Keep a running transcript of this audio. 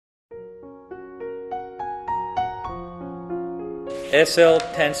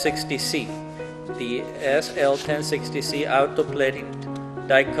SL-1060C. The SL-1060C auto-plating,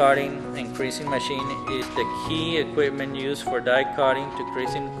 die cutting, and creasing machine is the key equipment used for die cutting to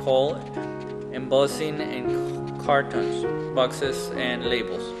creasing coal, embossing in cartons, boxes, and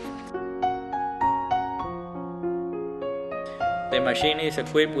labels. The machine is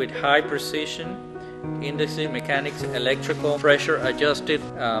equipped with high precision indexing mechanics, electrical pressure adjusted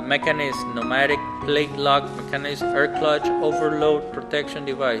mechanism, pneumatic plate lock mechanism, air clutch, overload protection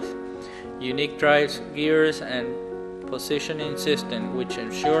device, unique drives, gears, and positioning system which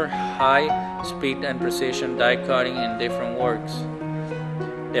ensure high speed and precision die cutting in different works.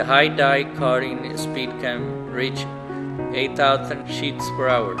 The high die cutting speed can reach 8,000 sheets per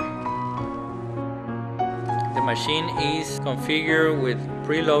hour. The machine is configured with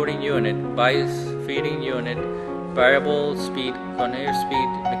preloading unit, bias feeding unit, variable speed, conveyor speed,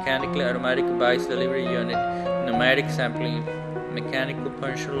 mechanically automatic bias delivery unit, pneumatic sampling, mechanical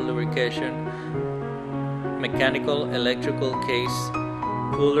puncture lubrication, mechanical electrical case,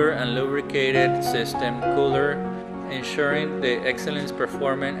 cooler and lubricated system, cooler, ensuring the excellent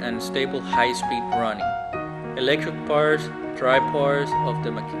performance and stable high-speed running. Electric parts, drive parts of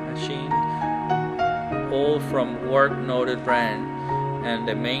the machine, all from work noted brand, and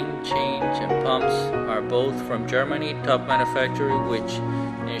the main change and pumps are both from Germany, top manufacturer, which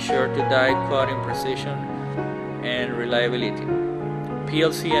ensure to die cutting precision and reliability.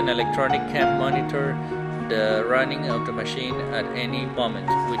 PLC and electronic can monitor the running of the machine at any moment,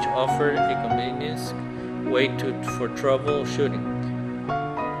 which offer the convenience way for troubleshooting.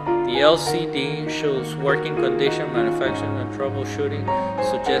 The LCD shows working condition, manufacturing and troubleshooting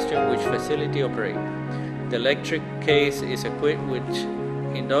suggestion which facility operate. The electric case is equipped with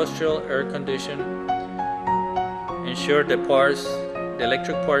industrial air conditioning, ensure the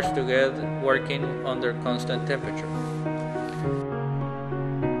electric parts together working under constant temperature.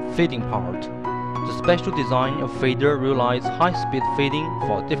 Feeding part. The special design of feeder realizes high-speed feeding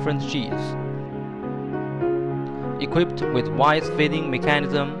for different sheets. Equipped with wise feeding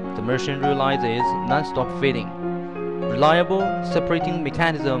mechanism, the machine realizes non-stop feeding. Reliable separating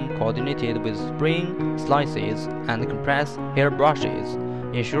mechanism coordinated with spring slices and compressed hair brushes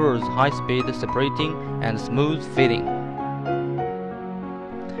ensures high-speed separating and smooth feeding.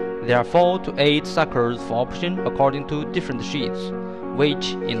 There are 4 to 8 suckers for option according to different sheets,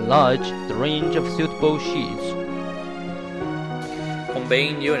 which enlarge the range of suitable sheets.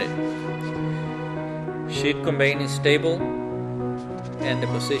 Conveying unit. Sheet conveying is stable and the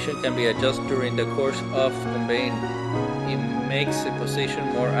position can be adjusted during the course of conveying. It makes the position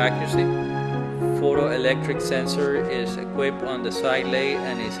more accuracy. Photoelectric sensor is equipped on the side lay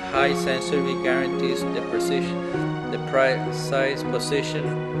and its high sensitivity guarantees the precise position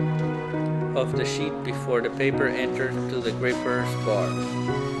of the sheet before the paper enters to the gripper's bar.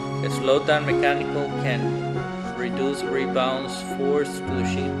 A slowdown mechanical can reduce rebounds force to the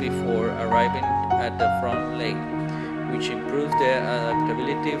sheet before arriving at the front lay, which improves the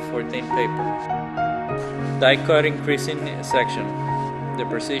adaptability for thin paper. Die cutting creasing section. The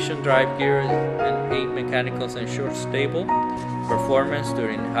precision drive gear and 8 mechanicals ensure stable performance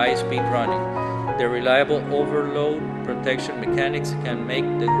during high-speed running. The reliable overload protection mechanics can make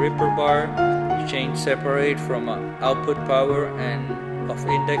the gripper bar change separate from output power and of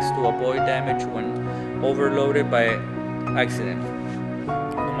index to avoid damage when overloaded by accident.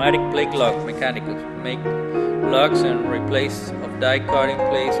 Pneumatic plate lock mechanicals make locks and replace of die cutting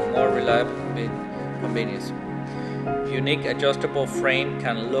plates more reliable convenience. Unique adjustable frame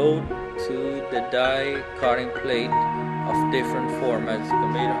can load to the die cutting plate of different formats,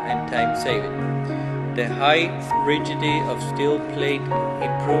 convenient and time saving. The high rigidity of steel plate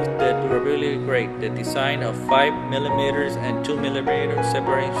improves the durability grade. The design of 5mm and 2mm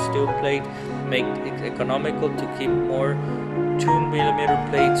separating steel plate make it economical to keep more 2mm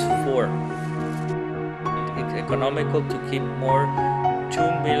plates for. It's economical to keep more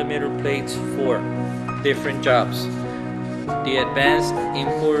 2mm plates for different jobs. The advanced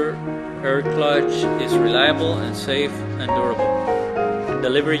import air clutch is reliable and safe and durable.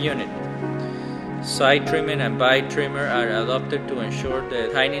 Delivery unit. Side trimming and bite trimmer are adopted to ensure the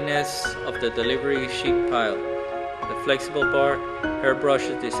tininess of the delivery sheet pile. The flexible bar hairbrush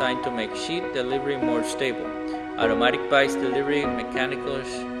is designed to make sheet delivery more stable. Automatic bias delivery mechanical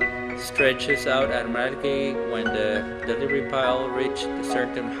stretches out automatically when the delivery pile reaches a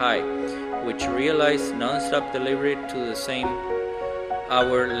certain height, which realizes non-stop delivery to the same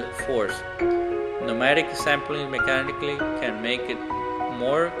hour force. Pneumatic sampling mechanically can make it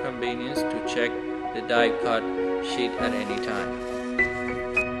more convenient to check the die cut sheet at any time.